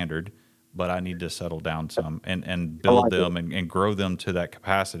the standard, but I need to settle down some and build them and grow them to that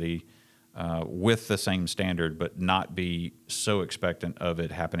capacity with the same standard, but not be so expectant of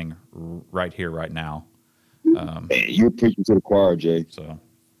it happening right here, right now. You're preaching to the choir, Jay. So,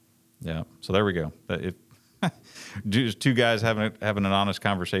 so there we go. Just two guys having an honest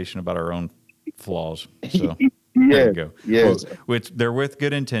conversation about our own flaws. So there you go. Yes. Which they're with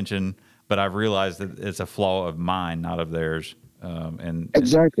good intention, but I've realized that it's a flaw of mine, not of theirs.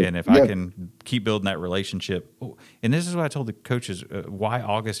 Exactly. And if I can keep building that relationship, and this is what I told the coaches, why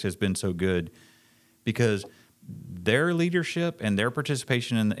August has been so good, because their leadership and their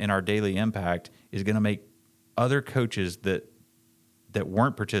participation in our daily impact is going to make other coaches that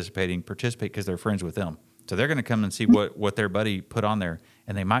weren't participate because they're friends with them. So they're going to come and see what their buddy put on there,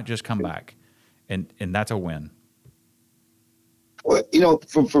 and they might just come back, and that's a win. Well,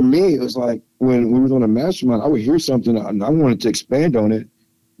 for me, it was like when we were on a mastermind, I would hear something and I wanted to expand on it.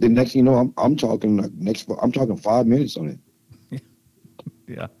 The next thing you know, I'm talking 5 minutes on it.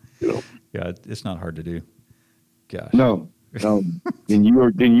 Yeah. Yeah. It's not hard to do. Gosh. No. Then you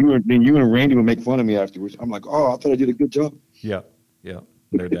and Randy would make fun of me afterwards. I'm like, oh, I thought I did a good job. Yeah.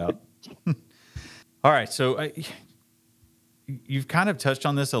 No doubt. All right. So you've kind of touched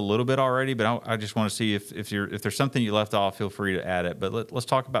on this a little bit already, but I just want to see if there's something you left off, feel free to add it. But let's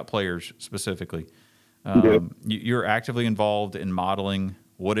talk about players specifically. You're actively involved in modeling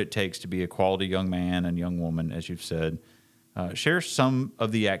what it takes to be a quality young man and young woman, as you've said. Share some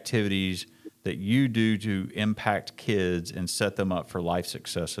of the activities that you do to impact kids and set them up for life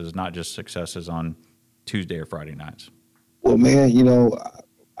successes, not just successes on Tuesday or Friday nights. Well, man,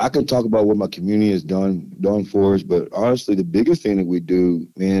 I could talk about what my community has done for us, but honestly, the biggest thing that we do,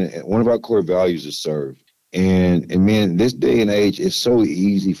 man, one of our core values is serve. And man, this day and age, it's so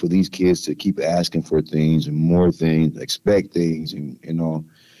easy for these kids to keep asking for things and more things, expect things and all.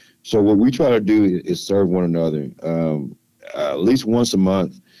 So what we try to do is serve one another. At least once a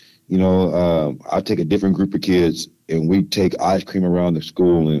month, I take a different group of kids and we take ice cream around the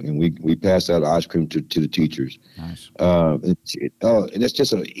school and we pass out ice cream to the teachers. Nice. And that's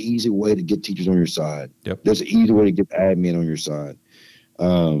just an easy way to get teachers on your side. Yep. That's an easy way to get admin on your side.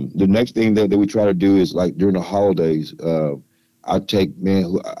 The next thing that we try to do is like during the holidays, I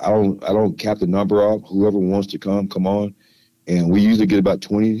don't cap the number off. Whoever wants to come on. And we usually get about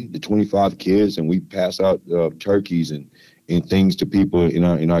 20 to 25 kids and we pass out turkeys and and things to people in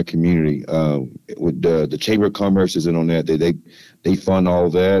our community. With the Chamber of Commerce isn't on that. They fund all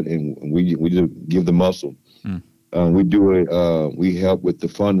that, and we give the muscle. We help with the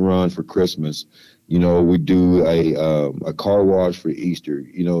fun run for Christmas. We do a car wash for Easter.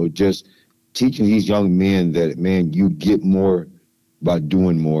 Just teaching these young men that, man, you get more by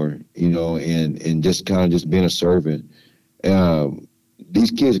doing more. And just kind of just being a servant.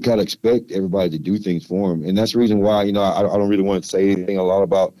 These kids kind of expect everybody to do things for them, and that's the reason why I don't really want to say anything a lot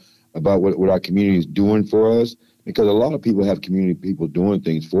about what our community is doing for us, because a lot of people have community people doing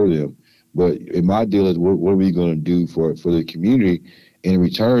things for them. But in my deal is, what are we going to do for the community? And in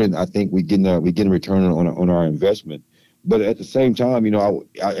return, I think we get a return on our investment. But at the same time,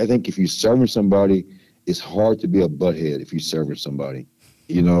 I think if you're serving somebody, it's hard to be a butthead if you're serving somebody.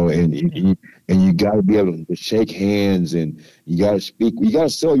 And you got to be able to shake hands, and you got to speak. You got to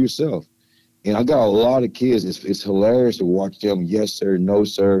sell yourself. And I got a lot of kids. It's hilarious to watch them. Yes, sir. No,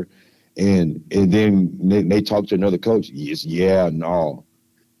 sir. And then they talk to another coach. Yes, yeah, no.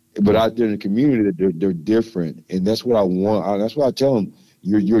 But out there in the community, they're different, and that's what I want. That's why I tell them,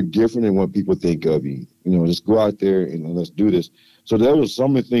 you're different than what people think of you. Just go out there and let's do this. So those are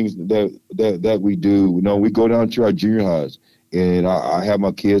some of the things that we do. We go down to our junior highs, and I have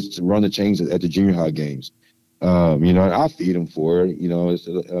my kids to run the chains at the junior high games. And I feed them for it.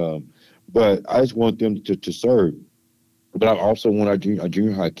 But I just want them to serve. But I also want our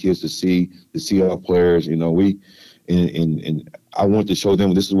junior high kids to see our players. And I want to show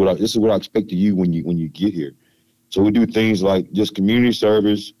them this is what I expect of you when you get here. So we do things like just community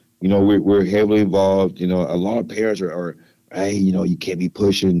service. We're heavily involved. A lot of parents are hey, you can't be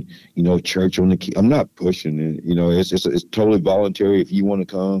pushing, church on the kid. I'm not pushing it. It's totally voluntary. If you want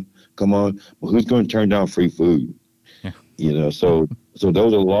to come on. But who's going to turn down free food? Yeah. So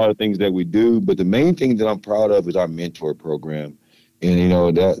those are a lot of things that we do. But the main thing that I'm proud of is our mentor program. And,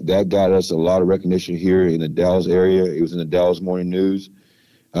 that got us a lot of recognition here in the Dallas area. It was in the Dallas Morning News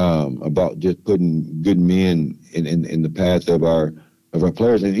about just putting good men in the path of our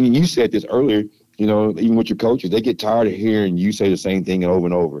players. And you said this earlier, even with your coaches, they get tired of hearing you say the same thing over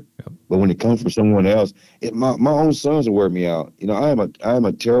and over. Yep. But when it comes from someone else, my own sons will wear me out. I am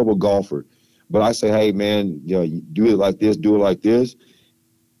a terrible golfer, but I say, hey, man, you do it like this,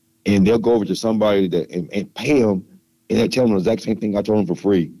 and they'll go over to somebody and pay them. And they tell them the exact same thing I told them for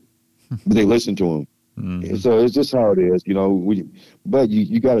free, but they listen to them. Mm-hmm. And so it's just how it is, but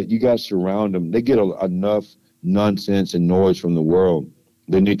you gotta surround them. They get enough nonsense and noise from the world.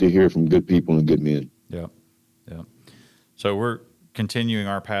 They need to hear from good people and good men. Yeah. So we're continuing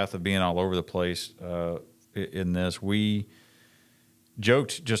our path of being all over the place in this. We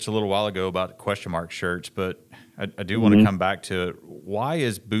joked just a little while ago about question mark shirts, but I do want to come back to why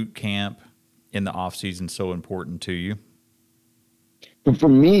is boot camp in the off season so important to you? But for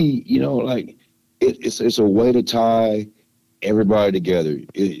me, it's a way to tie everybody together.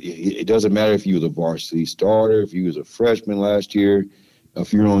 It doesn't matter if you were the varsity starter, if you was a freshman last year,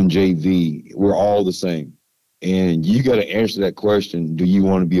 if you're on JV, we're all the same. And you got to answer that question. Do you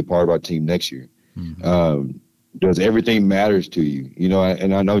want to be a part of our team next year? Mm-hmm. Does everything matters to you?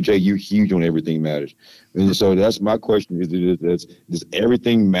 And I know, Jay, you're huge on everything matters. And so that's my question does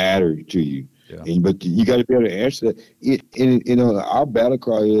everything matter to you? Yeah. But you got to be able to answer that. Our battle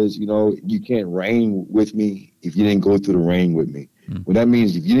cry is, you can't reign with me if you didn't go through the rain with me. Mm-hmm. Well, that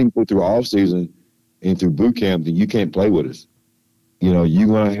means if you didn't go through off season and through boot camp, then you can't play with us. You're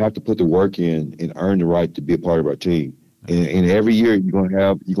going to have to put the work in and earn the right to be a part of our team. And every year you're going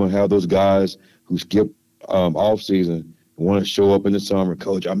to have those guys who skip off season and want to show up in the summer.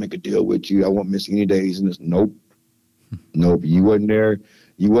 Coach, I'll make a deal with you. I won't miss any days in this. Nope. You wasn't there.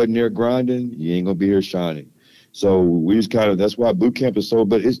 You wasn't there grinding. You ain't gonna be here shining. So we just that's why boot camp is so.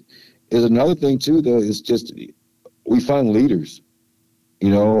 But it's another thing too, though. It's just we find leaders.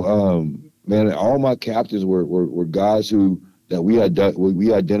 Man, all my captains were guys that we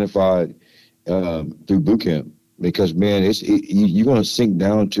identified through boot camp, because man, you're gonna sink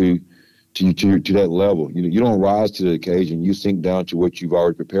down to that level. You don't rise to the occasion. You sink down to what you've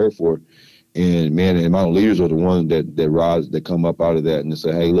already prepared for. And man, and my leaders are the ones that rise, that come up out of that and they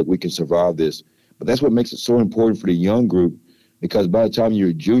say, hey, look, we can survive this. But that's what makes it so important for the young group, because by the time you're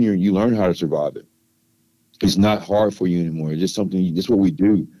a junior, you learn how to survive it. It's not hard for you anymore. It's just something. This is what we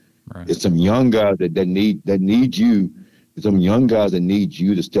do. Right. It's some young guys that need you. It's some young guys that need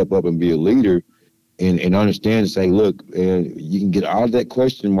you to step up and be a leader, and understand and say, look, you can get out of that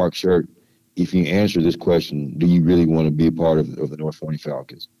question mark shirt if you answer this question. Do you really want to be a part of the North Forney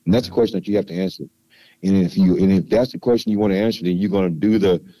Falcons? And that's a question that you have to answer. And if that's the question you want to answer, then you're going to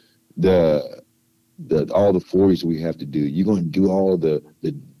do all the 40s we have to do. You're going to do all the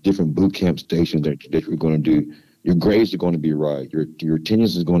different boot camp stations that we're going to do. Your grades are going to be right. Your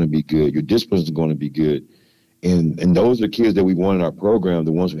attendance is going to be good. Your discipline is going to be good. And those are kids that we want in our program,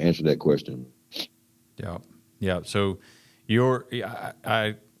 the ones who answer that question. Yeah. Yeah. So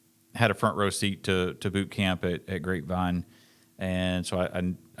I had a front row seat to boot camp at Grapevine. And so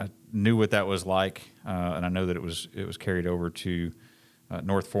I knew what that was like. And I know that it was carried over to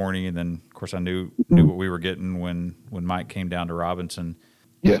North Forney. And then of course I knew what we were getting when Mike came down to Robinson.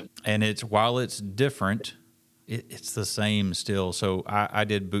 Yeah. And while it's different, it's the same still. So I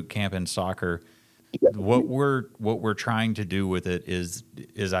did boot camp in soccer. What we're trying to do with it is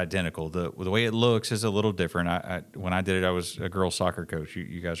identical. The way it looks is a little different. When I did it, I was a girls soccer coach.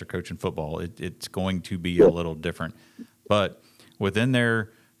 You guys are coaching football. It's going to be a little different. But within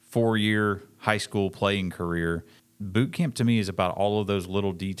their 4-year high school playing career, boot camp to me is about all of those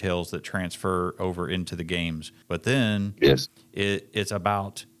little details that transfer over into the games. But then it's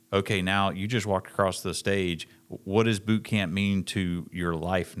about, okay, now you just walked across the stage. What does boot camp mean to your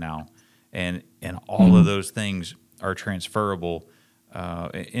life now? And all of those things are transferable.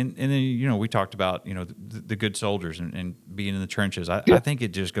 And then, we talked about, the good soldiers and being in the trenches. I think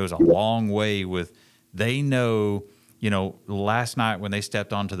it just goes a long way with, they know, last night when they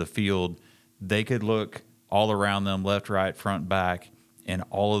stepped onto the field, they could look all around them, left, right, front, back, and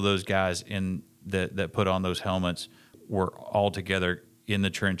all of those guys that put on those helmets were all together in the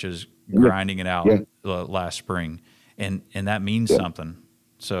trenches, grinding it out last spring. And that means something.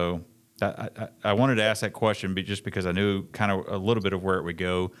 So I wanted to ask that question, but just because I knew kind of a little bit of where it would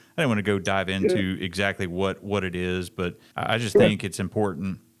go. I didn't want to go dive into exactly what it is, but I just think it's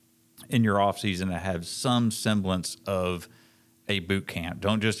important in your off season to have some semblance of a boot camp.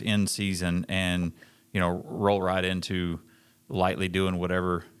 Don't just end season and, roll right into lightly doing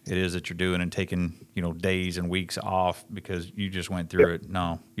whatever it is that you're doing and taking, days and weeks off because you just went through it.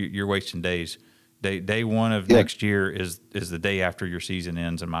 No, you're wasting days. Day one of next year is the day after your season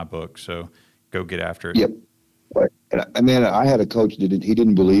ends in my book. So go get after it. Yep. And I had a coach that he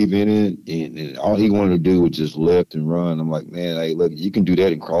didn't believe in it, and all he wanted to do was just lift and run. I'm like, man, hey, look, you can do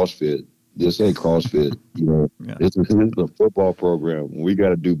that in CrossFit. This ain't CrossFit. This is a football program. We got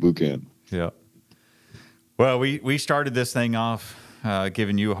to do boot camp. Yeah. Well, we started this thing off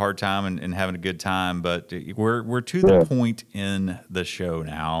giving you a hard time and having a good time, but we're to the point in the show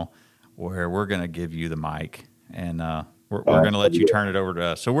now where we're going to give you the mic, and we're going to let you turn it over to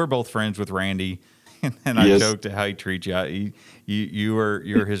us. So we're both friends with Randy, and I joked at how he treats you.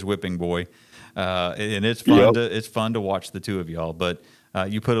 You're his whipping boy, and it's fun it's fun to watch the two of y'all. But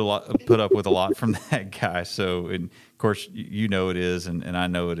you put up with a lot from that guy. So, and of course, it is, and I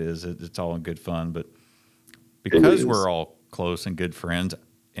know it is. It's all in good fun. But because we're all close and good friends,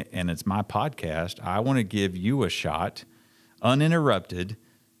 and it's my podcast, I want to give you a shot, uninterrupted,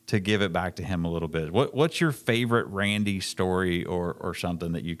 to give it back to him a little bit. What's your favorite Randy story or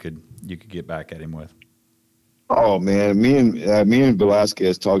something that you could get back at him with? Oh man, me and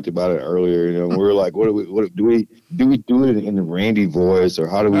Velasquez talked about it earlier. We were like, what do we do it in the Randy voice, or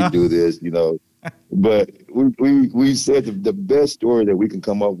how do we do this? But we said the best story that we can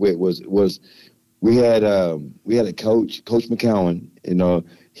come up with was we had a coach McCowan.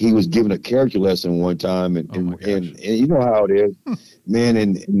 He was giving a character lesson one time, and you know how it is, man.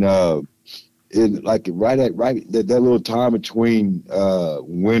 And like that little time between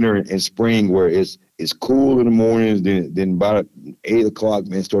winter and spring, where it's cool in the mornings, then about 8 o'clock,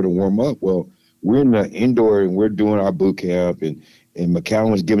 man, start to warm up. Well, we're in the indoor and we're doing our boot camp, and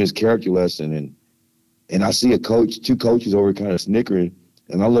McCowan was giving his character lesson, and I see two coaches over kind of snickering,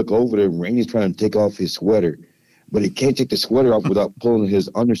 and I look over there, and Randy's trying to take off his sweater, but he can't take the sweater off without pulling his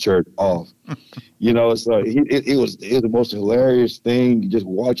undershirt off. So it was the most hilarious thing. Just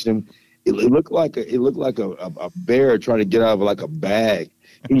watching him. It looked like a bear trying to get out of like a bag.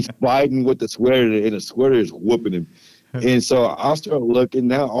 He's fighting with the sweater, and the sweater is whooping him. And so I started looking.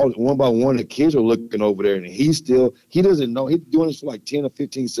 Now, one by one, the kids are looking over there, and he doesn't know. He's doing this for like 10 or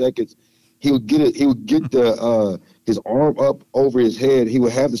 15 seconds. He would get his arm up over his head. He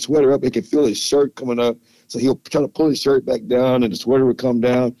would have the sweater up. He could feel his shirt coming up. So he'll try to pull his shirt back down, and the sweater would come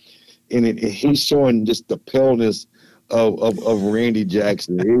down. And he's showing just the paleness of Randy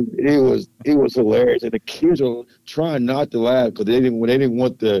Jackson. It was hilarious, and the kids are trying not to laugh because they didn't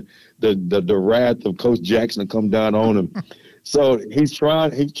want the wrath of Coach Jackson to come down on him. So he's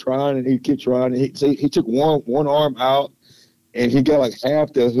trying, and he keeps trying. He took one arm out, and he got like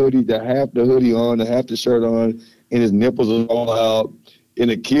half the hoodie on, half the shirt on, and his nipples are all out. And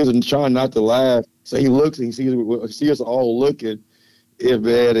the kids are trying not to laugh. So he looks and he sees us all looking. Yeah,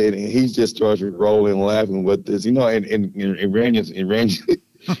 man, and he just starts rolling, laughing with this, you know, and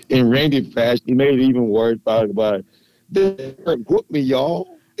Randy fashion, he made it even worse by they whoop me,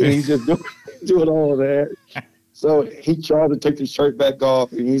 y'all, and he's just doing all of that. So he tried to take the shirt back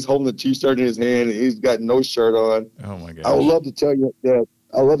off, and he's holding the T-shirt in his hand, and he's got no shirt on. Oh my gosh! I would love to tell you that.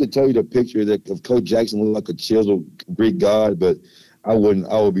 I love to tell you the picture that of Coach Jackson looked like a chiseled Greek god, but I wouldn't.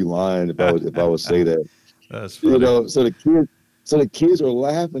 I would be lying if I would say that. That's funny. You know, so the kids are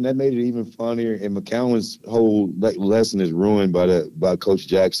laughing. That made it even funnier. And McCowan's whole lesson is ruined by Coach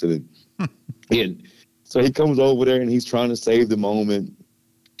Jackson. And so he comes over there and he's trying to save the moment,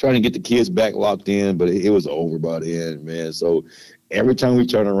 trying to get the kids back locked in, but it was over by the end, man. So every time we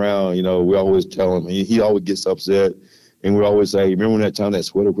turn around, you know, we always tell him. He always gets upset, and we always say, "Remember when that time that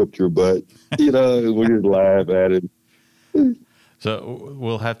sweater whipped your butt?" You know, we just laugh at it. So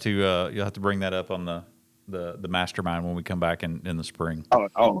we'll have to you'll have to bring that up on the mastermind when we come back in the spring.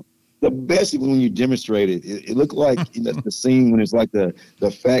 Oh. The best when you demonstrate it, it looked like the scene when it's like the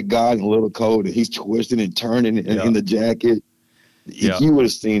fat guy in a little coat and he's twisting and turning in the jacket. If you would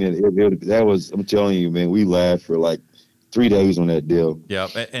have seen it, that was, I'm telling you, man, we laughed for like 3 days on that deal. Yeah,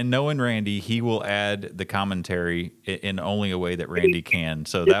 and knowing Randy, he will add the commentary in only a way that Randy can.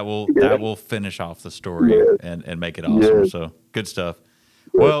 So that will finish off the story and make it awesome. So good stuff.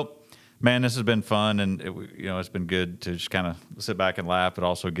 Well, man, this has been fun, and it's been good to just kind of sit back and laugh, but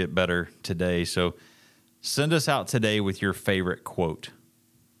also get better today. So send us out today with your favorite quote.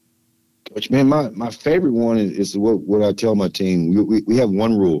 Coach, man, my favorite one is what I tell my team. We have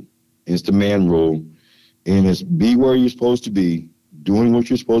one rule, and it's the man rule, and it's be where you're supposed to be, doing what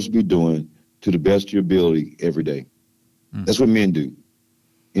you're supposed to be doing to the best of your ability every day. That's what men do.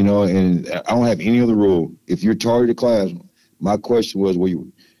 You know, and I don't have any other rule. If you're targeted class, my question was, were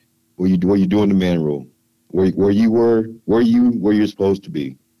you doing the man rule? Where you're supposed to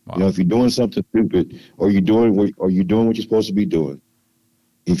be? Wow. You know, if you're doing something stupid, are you doing what you're supposed to be doing?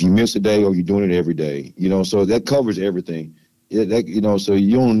 If you miss a day, are you doing it every day? You know, so that covers everything. So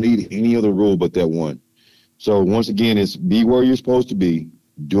you don't need any other rule but that one. So once again, it's be where you're supposed to be,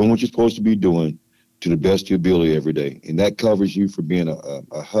 doing what you're supposed to be doing to the best of your ability every day. And that covers you for being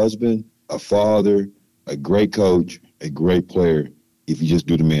a husband, a father, a great coach, a great player, if you just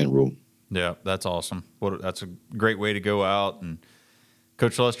do the man rule. Yeah, that's awesome. That's a great way to go out. And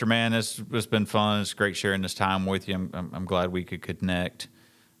Coach Lester, man, it's been fun. It's great sharing this time with you. I'm glad we could connect.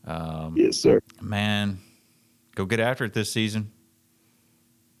 Yes, sir. Man, go get after it this season.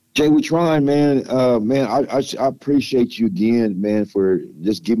 Jay, we're trying, man. I appreciate you again, man, for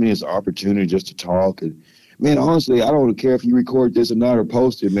just giving me this opportunity just to talk. And man, honestly, I don't care if you record this or not or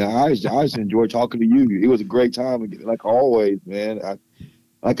post it, man. I just enjoy talking to you. It was a great time, like always, man.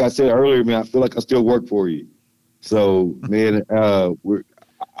 Like I said earlier, man, I feel like I still work for you. So, man,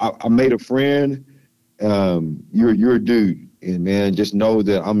 I made a friend. You're a dude, and man, just know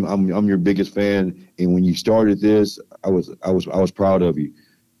that I'm your biggest fan. And when you started this, I was proud of you,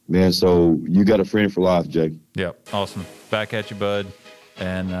 man. So you got a friend for life, Jay. Yeah, awesome. Back at you, bud.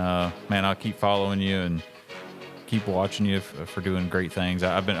 And man, I'll keep following you and keep watching you for doing great things.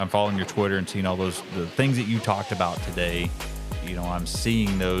 I'm following your Twitter and seeing all the things that you talked about today. You know, I'm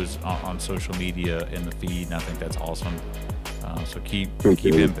seeing those on social media in the feed, and I think that's awesome. So keep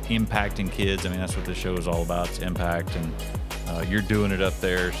impacting kids. I mean, that's what this show is all about. It's impact, and you're doing it up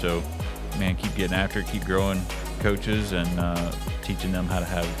there. So, man, keep getting after it. Keep growing coaches and teaching them how to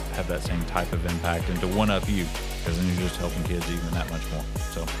have that same type of impact and to one-up you, because then you're just helping kids even that much more.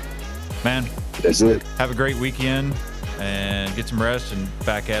 So, man, that's it. Have a great weekend and get some rest and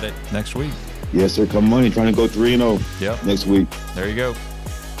back at it next week. Yes, sir. Come Monday, trying to go 3-0 Yep. next week. There you go.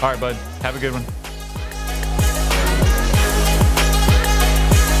 All right, bud. Have a good one.